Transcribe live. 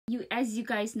As you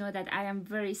guys know that I am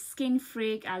very skin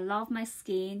freak. I love my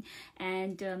skin,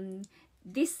 and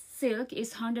this silk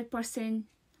is 100%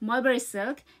 mulberry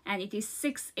silk, and it is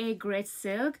 6A grade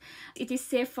silk. It is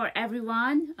safe for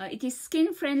everyone. It is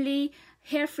skin friendly,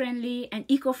 hair friendly, and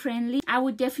eco-friendly. I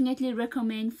would definitely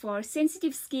recommend for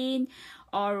sensitive skin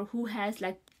or who has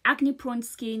like acne prone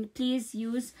skin. Please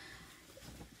use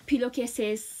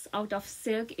pillowcases out of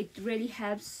silk. It really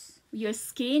helps your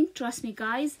skin, trust me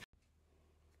guys.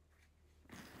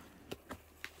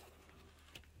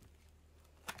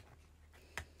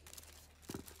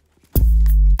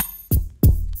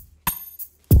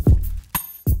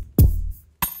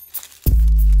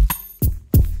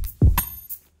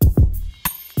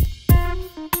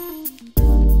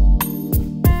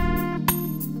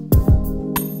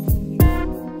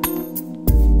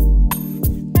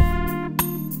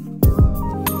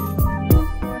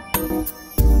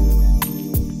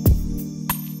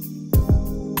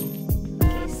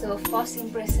 First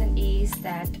impression is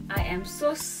that I am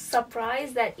so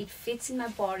surprised that it fits in my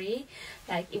body,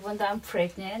 like even though I'm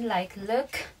pregnant. Like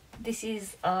look, this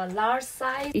is a large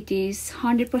size. It is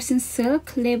 100%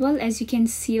 silk label, as you can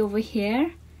see over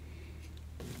here.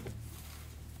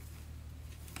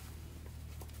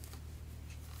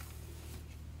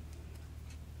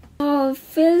 Oh, it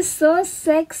feels so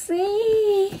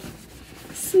sexy,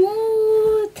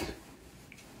 smooth.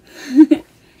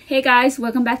 Hey guys,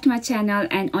 welcome back to my channel,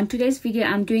 and on today's video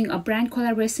I'm doing a brand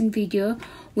collaboration video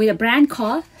with a brand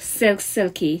called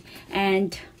Silksilky.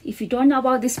 And if you don't know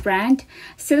about this brand,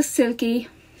 Silksilky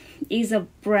is a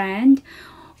brand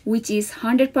which is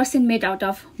 100% made out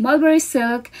of mulberry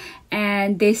silk,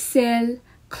 and they sell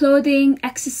clothing,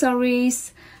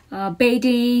 accessories,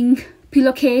 bedding,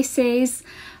 pillowcases,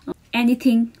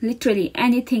 anything, literally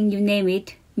anything you name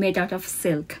it, made out of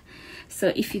silk.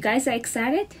 So if you guys are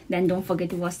excited, then don't forget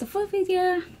to watch the full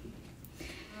video.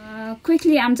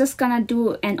 Quickly, I'm just gonna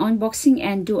do an unboxing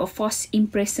and do a first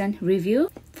impression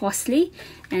review firstly,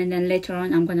 and then later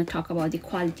on I'm gonna talk about the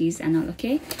qualities and all.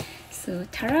 Okay, so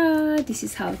ta-da, this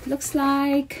is how it looks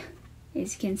like,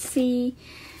 as you can see.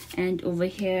 And over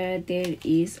here there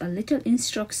is a little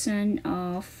instruction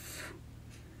of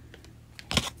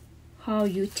how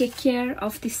you take care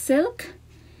of the silk.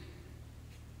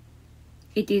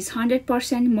 It is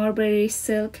 100% mulberry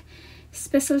silk,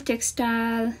 special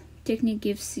textile technique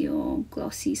gives you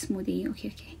glossy smoothie.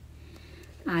 Okay,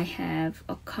 I have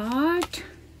a card,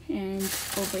 and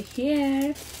over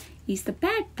here is the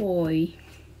bad boy.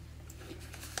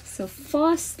 So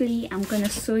firstly, I'm gonna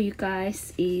show you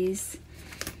guys is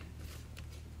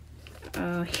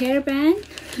a hairband.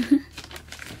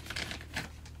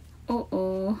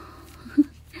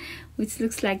 Which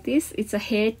looks like this. It's a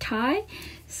hair tie.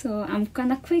 So I'm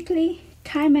gonna quickly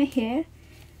tie my hair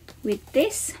with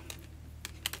this.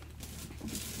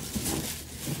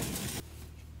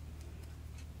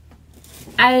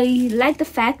 I like the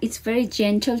fact it's very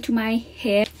gentle to my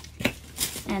hair.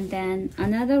 And then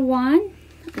another one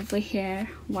over here,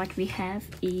 what we have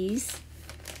is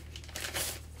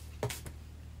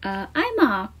eye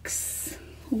marks.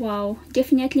 Wow,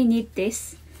 definitely need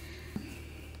this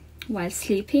while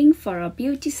sleeping for a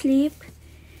beauty sleep.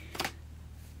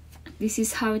 This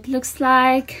is how it looks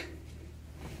like.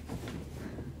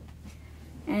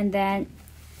 And then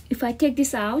if I take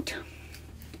this out,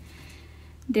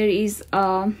 there is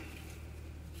a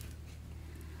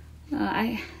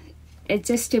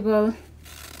adjustable.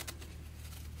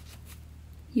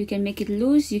 You can make it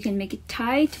loose, you can make it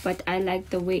tight, but I like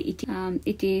the way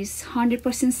it is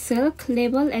 100% silk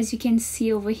label, as you can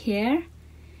see over here.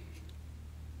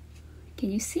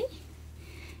 Can you see?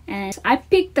 And I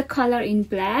picked the color in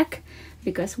black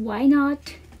because why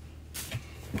not?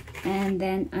 And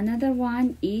then another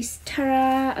one is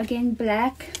Tara, again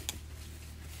black.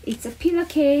 It's a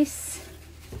pillowcase.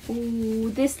 Ooh,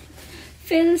 this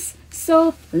feels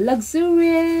so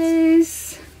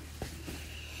luxurious.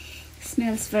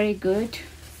 Smells very good.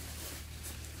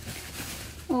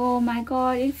 Oh my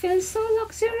god, it feels so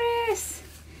luxurious.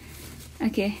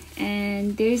 Okay,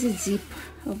 and there is a zip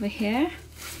over here.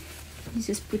 You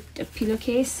just put a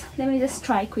pillowcase. Let me just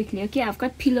try quickly. Okay, I've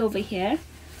got pillow over here.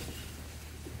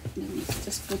 Let me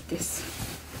just put this.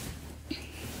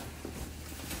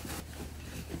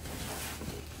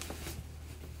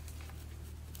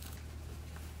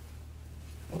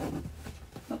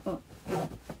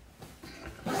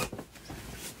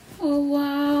 Oh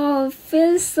wow, it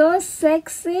feels so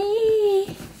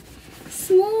sexy,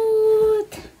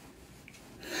 smooth.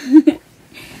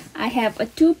 I have a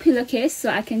 2 pillowcase,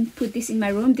 so I can put this in my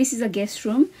room. This is a guest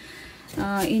room.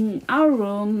 In our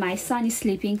room, my son is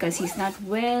sleeping because he's not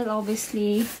well,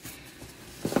 obviously.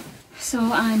 So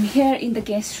I'm here in the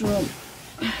guest room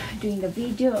doing the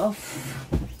video of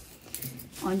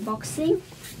unboxing.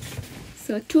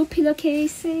 So 2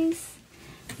 pillowcases,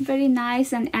 very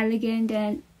nice and elegant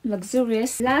and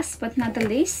luxurious. Last but not the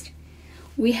least,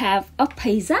 we have a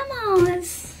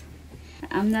pajamas.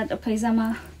 I'm not a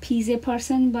pajama PJ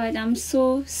person, but I'm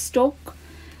so stoked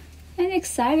and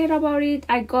excited about it.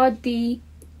 I got the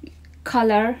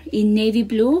color in navy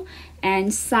blue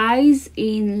and size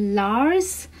in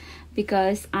large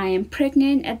because I am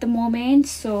pregnant at the moment,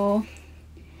 so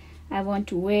I want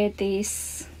to wear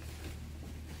this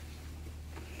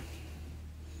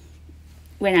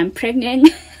when I'm pregnant.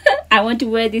 I want to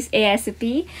wear this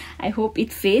ASAP. I hope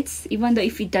it fits. Even though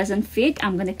if it doesn't fit,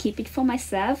 I'm gonna keep it for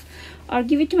myself or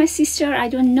give it to my sister. I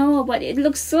don't know, but it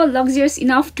looks so luxurious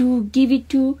enough to give it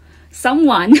to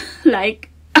someone. Like,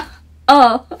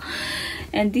 oh.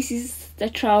 And this is the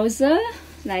trouser.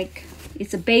 Like,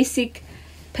 it's a basic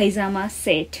pajama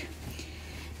set,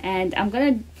 and I'm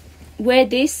gonna wear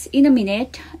this in a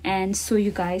minute and show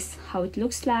you guys how it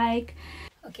looks like.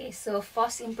 Okay, so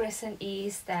first impression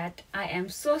is that I am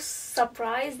so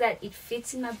surprised that it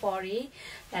fits in my body.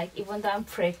 Like, even though I'm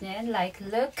pregnant, like,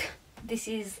 look, this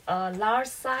is a large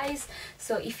size.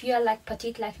 So if you are like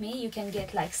petite like me, you can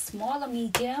get like small or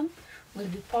medium, will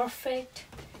be perfect.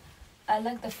 I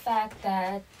like the fact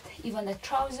that even the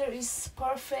trouser is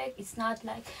perfect. It's not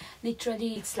like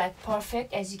literally, it's like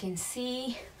perfect, as you can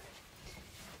see.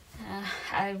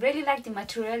 I really like the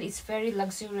material. It's very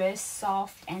luxurious,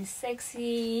 soft and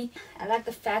sexy. I like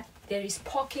the fact there is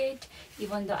pocket,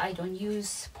 even though I don't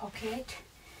use pocket.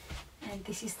 And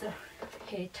this is the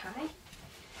hair tie.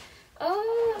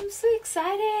 Oh, I'm so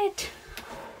excited.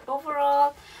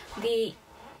 Overall, the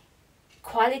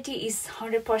quality is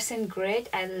 100% great.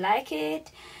 I like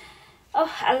it.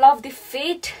 Oh, I love the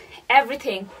fit,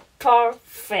 everything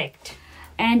perfect.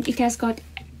 And it has got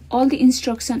all the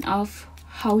instruction of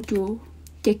how to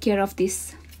take care of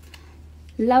this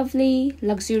lovely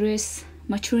luxurious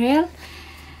material.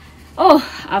 Oh,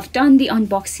 I've done the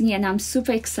unboxing and I'm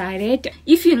super excited.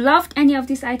 If you loved any of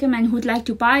this item and would like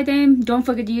to buy them, don't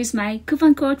forget to use my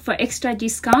coupon code for extra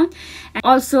discount. And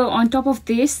also on top of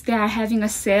this, they are having a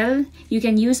sale. You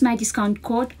can use my discount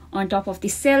code on top of the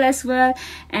sale as well.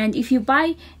 And if you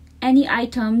buy any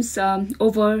items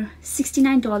over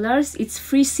 $69, it's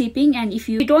free shipping. And if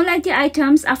you don't like the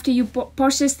items after you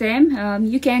purchase them,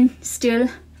 you can still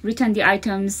return the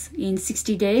items in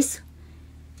 60 days.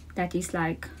 That is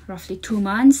like roughly 2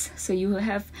 months, so you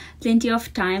have plenty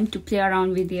of time to play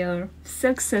around with your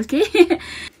Silksilky.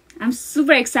 I'm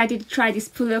super excited to try these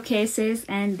pillowcases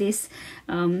and this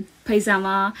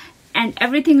pajama and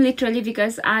everything, literally,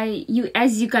 because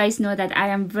as you guys know that I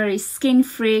am very skin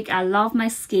freak. I love my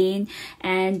skin,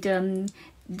 and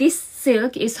this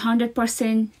silk is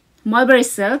 100% mulberry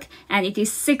silk, and it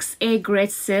is 6A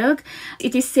grade silk.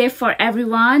 It is safe for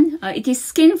everyone. It is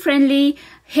skin friendly,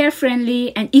 hair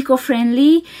friendly and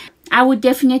eco-friendly. I would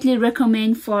definitely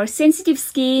recommend for sensitive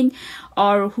skin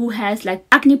or who has like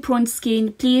acne prone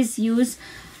skin. Please use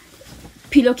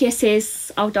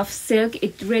pillowcases out of silk.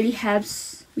 It really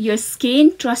helps your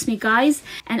skin, trust me guys.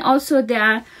 And also they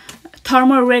are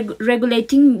thermal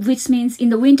regulating, which means in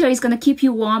the winter it's gonna keep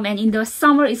you warm and in the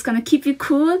summer it's gonna keep you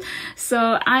cool.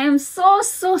 So I am so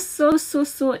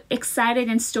excited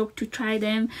and stoked to try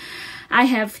them.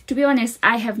 To be honest,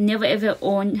 I have never ever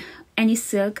owned any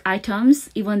silk items,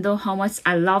 even though how much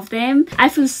I love them. I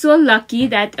feel so lucky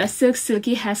that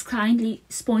Silksilky has kindly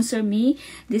sponsored me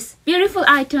these beautiful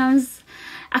items.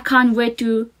 I can't wait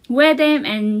to wear them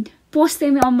and post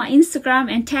them on my Instagram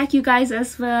and tag you guys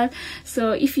as well.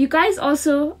 So if you guys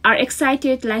also are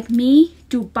excited like me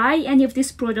to buy any of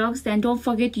these products, then don't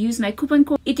forget to use my coupon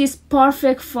code. It is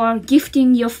perfect for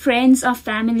gifting your friends or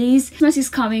families. Christmas is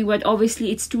coming, but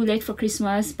obviously it's too late for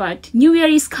Christmas, but New Year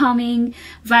is coming,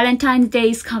 Valentine's Day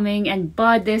is coming, and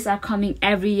birthdays are coming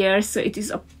every year. So it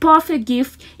is a perfect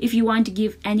gift if you want to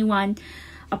give anyone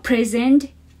a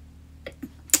present.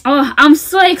 Oh, I'm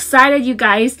so excited, you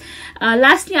guys.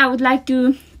 Lastly, I would like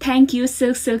to thank you,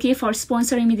 Silksilky, for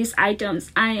sponsoring me these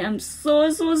items. I am so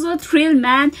thrilled,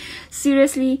 man.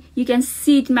 Seriously, you can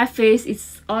see it in my face.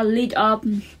 It's all lit up.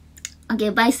 Okay,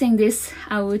 by saying this,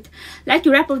 I would like to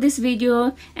wrap up this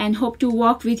video and hope to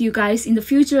work with you guys in the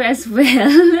future as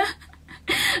well.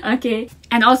 Okay,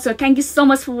 and also thank you so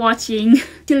much for watching.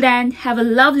 Till then, have a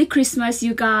lovely Christmas,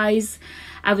 you guys.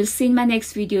 I will see you in my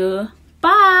next video.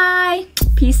 Bye.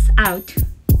 Peace out.